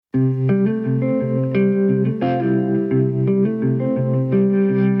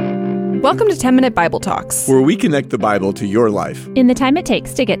Welcome to 10-Minute Bible Talks, where we connect the Bible to your life in the time it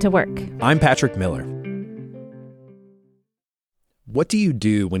takes to get to work. I'm Patrick Miller. What do you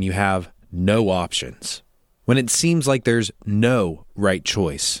do when you have no options? When it seems like there's no right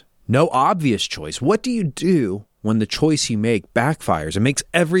choice, no obvious choice? What do you do when the choice you make backfires and makes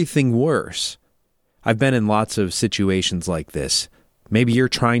everything worse? I've been in lots of situations like this. Maybe you're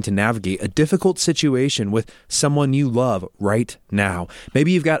trying to navigate a difficult situation with someone you love right now.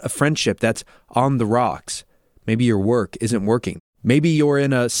 Maybe you've got a friendship that's on the rocks. Maybe your work isn't working. Maybe you're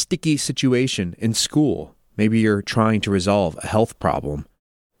in a sticky situation in school. Maybe you're trying to resolve a health problem.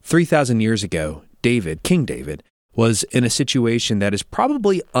 3,000 years ago, King David, was in a situation that is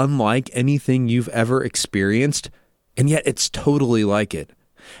probably unlike anything you've ever experienced, and yet it's totally like it.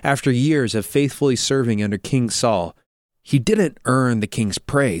 After years of faithfully serving under King Saul, he didn't earn the king's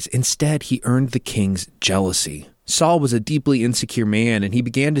praise. Instead, he earned the king's jealousy. Saul was a deeply insecure man, and he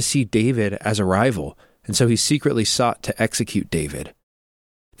began to see David as a rival, and so he secretly sought to execute David.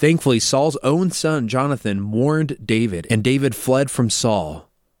 Thankfully, Saul's own son, Jonathan, warned David, and David fled from Saul.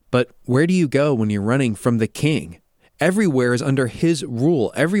 But where do you go when you're running from the king? Everywhere is under his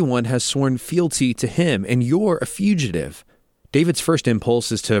rule. Everyone has sworn fealty to him, and you're a fugitive. David's first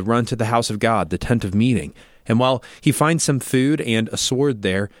impulse is to run to the house of God, the tent of meeting. And while he finds some food and a sword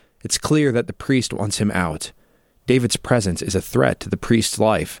there, it's clear that the priest wants him out. David's presence is a threat to the priest's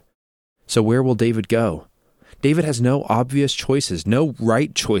life. So where will David go? David has no obvious choices, no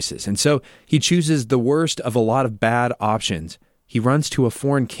right choices, and so he chooses the worst of a lot of bad options. He runs to a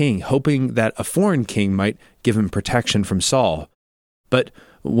foreign king, hoping that a foreign king might give him protection from Saul. But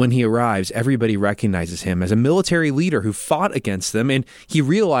when he arrives, everybody recognizes him as a military leader who fought against them, and he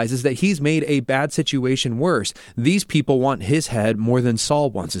realizes that he's made a bad situation worse. These people want his head more than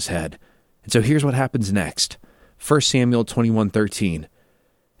Saul wants his head. And so here's what happens next. 1 Samuel 21:13.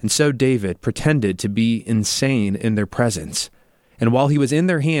 And so David pretended to be insane in their presence. And while he was in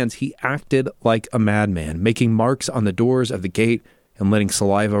their hands, he acted like a madman, making marks on the doors of the gate and letting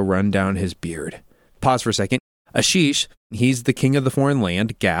saliva run down his beard. Pause for a second. Achish, he's the king of the foreign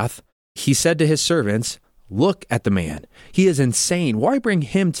land, Gath. He said to his servants, "Look at the man. He is insane. Why bring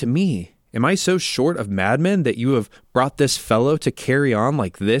him to me? Am I so short of madmen that you have brought this fellow to carry on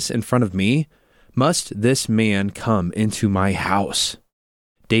like this in front of me? Must this man come into my house?"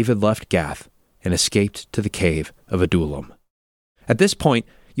 David left Gath and escaped to the cave of Adullam. At this point,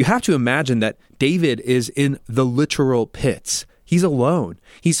 you have to imagine that David is in the literal pits. He's alone.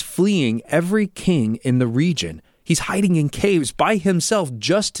 He's fleeing every king in the region. He's hiding in caves by himself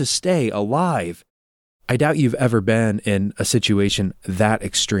just to stay alive. I doubt you've ever been in a situation that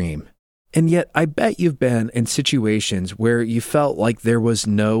extreme. And yet, I bet you've been in situations where you felt like there was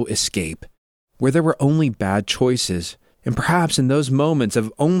no escape, where there were only bad choices. And perhaps in those moments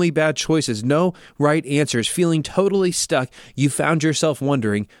of only bad choices, no right answers, feeling totally stuck, you found yourself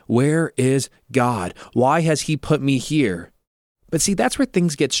wondering, where is God? Why has he put me here? But see, that's where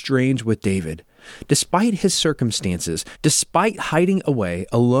things get strange with David. Despite his circumstances, despite hiding away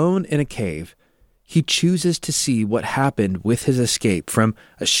alone in a cave, he chooses to see what happened with his escape from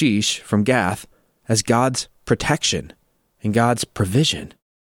Achish, from Gath, as God's protection and God's provision.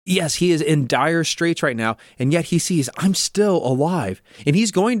 Yes, he is in dire straits right now, and yet he sees, I'm still alive, and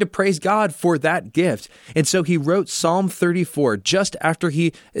he's going to praise God for that gift. And so he wrote Psalm 34 just after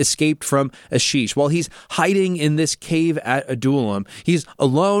he escaped from Achish. While he's hiding in this cave at Adullam, he's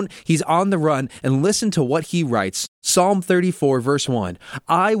alone, he's on the run, and listen to what he writes. Psalm 34, verse 1,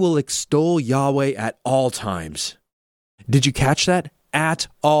 I will extol Yahweh at all times. Did you catch that? At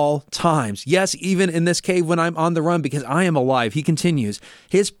all times. Yes, even in this cave when I'm on the run because I am alive. He continues,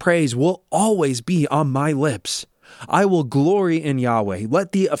 his praise will always be on my lips. I will glory in Yahweh.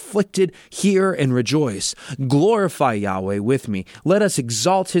 Let the afflicted hear and rejoice. Glorify Yahweh with me. Let us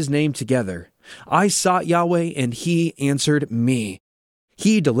exalt his name together. I sought Yahweh and he answered me.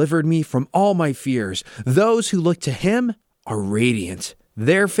 He delivered me from all my fears. Those who look to him are radiant.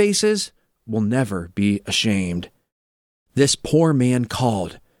 Their faces will never be ashamed. This poor man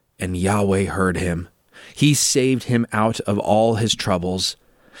called, and Yahweh heard him. He saved him out of all his troubles.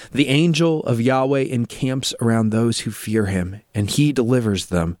 The angel of Yahweh encamps around those who fear him, and he delivers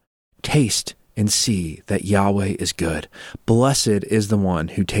them. Taste and see that Yahweh is good. Blessed is the one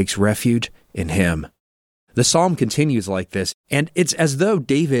who takes refuge in him. The psalm continues like this, and it's as though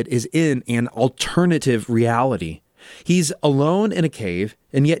David is in an alternative reality. He's alone in a cave,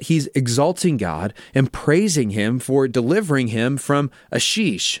 and yet he's exalting God and praising him for delivering him from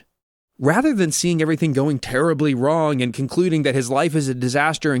Achish. rather than seeing everything going terribly wrong and concluding that his life is a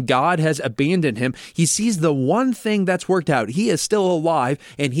disaster and God has abandoned him, he sees the one thing that's worked out. He is still alive,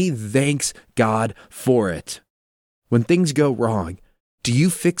 and he thanks God for it. When things go wrong, do you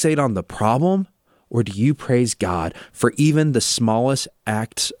fixate on the problem, or do you praise God for even the smallest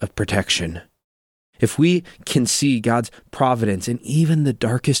acts of protection? If we can see God's providence in even the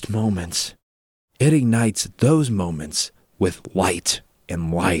darkest moments, it ignites those moments with light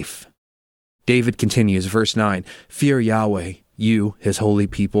and life. David continues, verse 9, "Fear Yahweh, you, his holy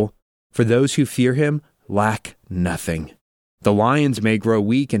people, for those who fear him lack nothing. The lions may grow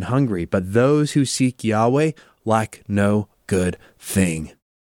weak and hungry, but those who seek Yahweh lack no good thing."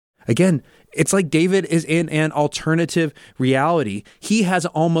 Again, it's like David is in an alternative reality. He has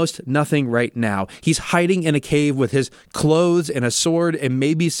almost nothing right now. He's hiding in a cave with his clothes and a sword and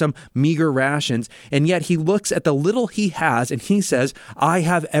maybe some meager rations. And yet he looks at the little he has and he says, "I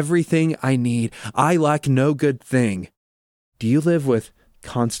have everything I need. I lack no good thing." Do you live with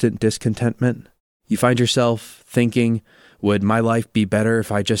constant discontentment? You find yourself thinking, would my life be better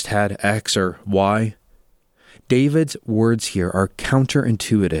if I just had X or Y? David's words here are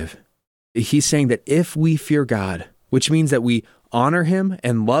counterintuitive. He's saying that if we fear God, which means that we honor him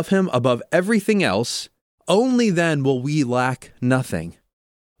and love him above everything else, only then will we lack nothing.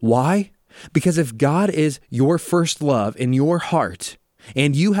 Why? Because if God is your first love in your heart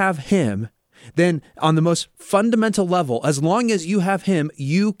and you have him, then on the most fundamental level, as long as you have him,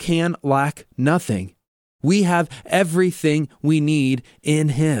 you can lack nothing. We have everything we need in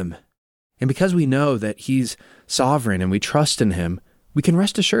him. And because we know that he's sovereign and we trust in him, we can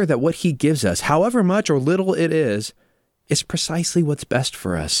rest assured that what he gives us, however much or little it is precisely what's best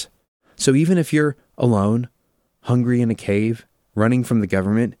for us. So even if you're alone, hungry in a cave, running from the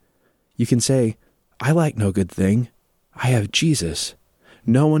government, you can say, "I lack no good thing. I have Jesus.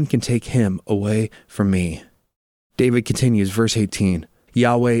 No one can take him away from me." David continues, verse 18,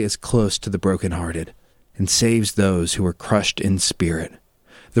 "Yahweh is close to the brokenhearted and saves those who are crushed in spirit.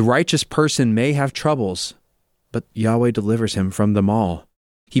 The righteous person may have troubles, but Yahweh delivers him from them all.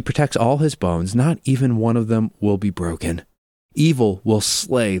 He protects all his bones, not even one of them will be broken. Evil will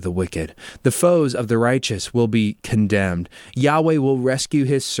slay the wicked. The foes of the righteous will be condemned. Yahweh will rescue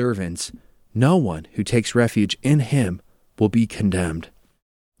his servants. No one who takes refuge in him will be condemned."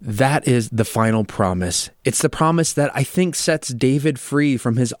 That is the final promise. It's the promise that I think sets David free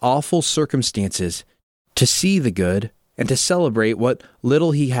from his awful circumstances to see the good and to celebrate what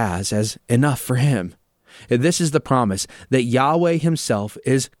little he has as enough for him. This is the promise that Yahweh himself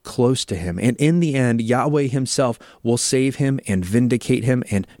is close to him. And in the end, Yahweh himself will save him and vindicate him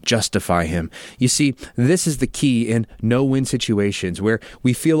and justify him. You see, this is the key in no-win situations where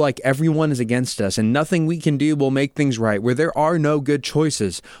we feel like everyone is against us and nothing we can do will make things right, where there are no good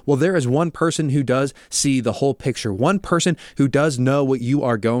choices. Well, there is one person who does see the whole picture, one person who does know what you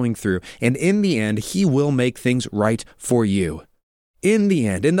are going through. And in the end, he will make things right for you. In the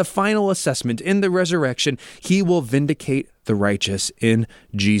end, in the final assessment, in the resurrection, he will vindicate the righteous in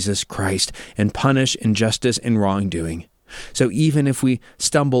Jesus Christ and punish injustice and wrongdoing. So even if we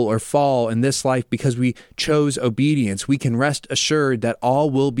stumble or fall in this life because we chose obedience, we can rest assured that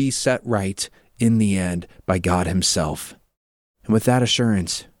all will be set right in the end by God himself. And with that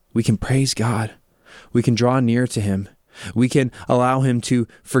assurance, we can praise God. We can draw near to him. We can allow him to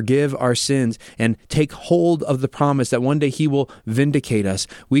forgive our sins and take hold of the promise that one day he will vindicate us.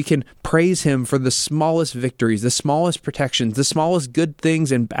 We can praise him for the smallest victories, the smallest protections, the smallest good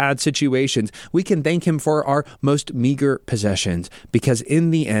things in bad situations. We can thank him for our most meager possessions because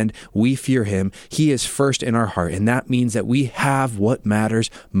in the end, we fear him. He is first in our heart, and that means that we have what matters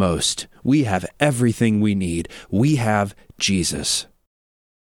most. We have everything we need. We have Jesus.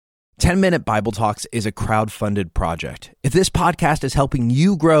 10-Minute Bible Talks is a crowd-funded project. If this podcast is helping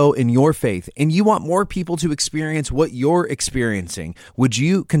you grow in your faith and you want more people to experience what you're experiencing, would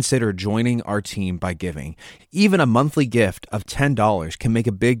you consider joining our team by giving? Even a monthly gift of $10 can make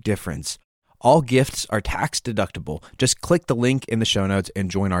a big difference. All gifts are tax deductible. Just click the link in the show notes and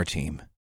join our team.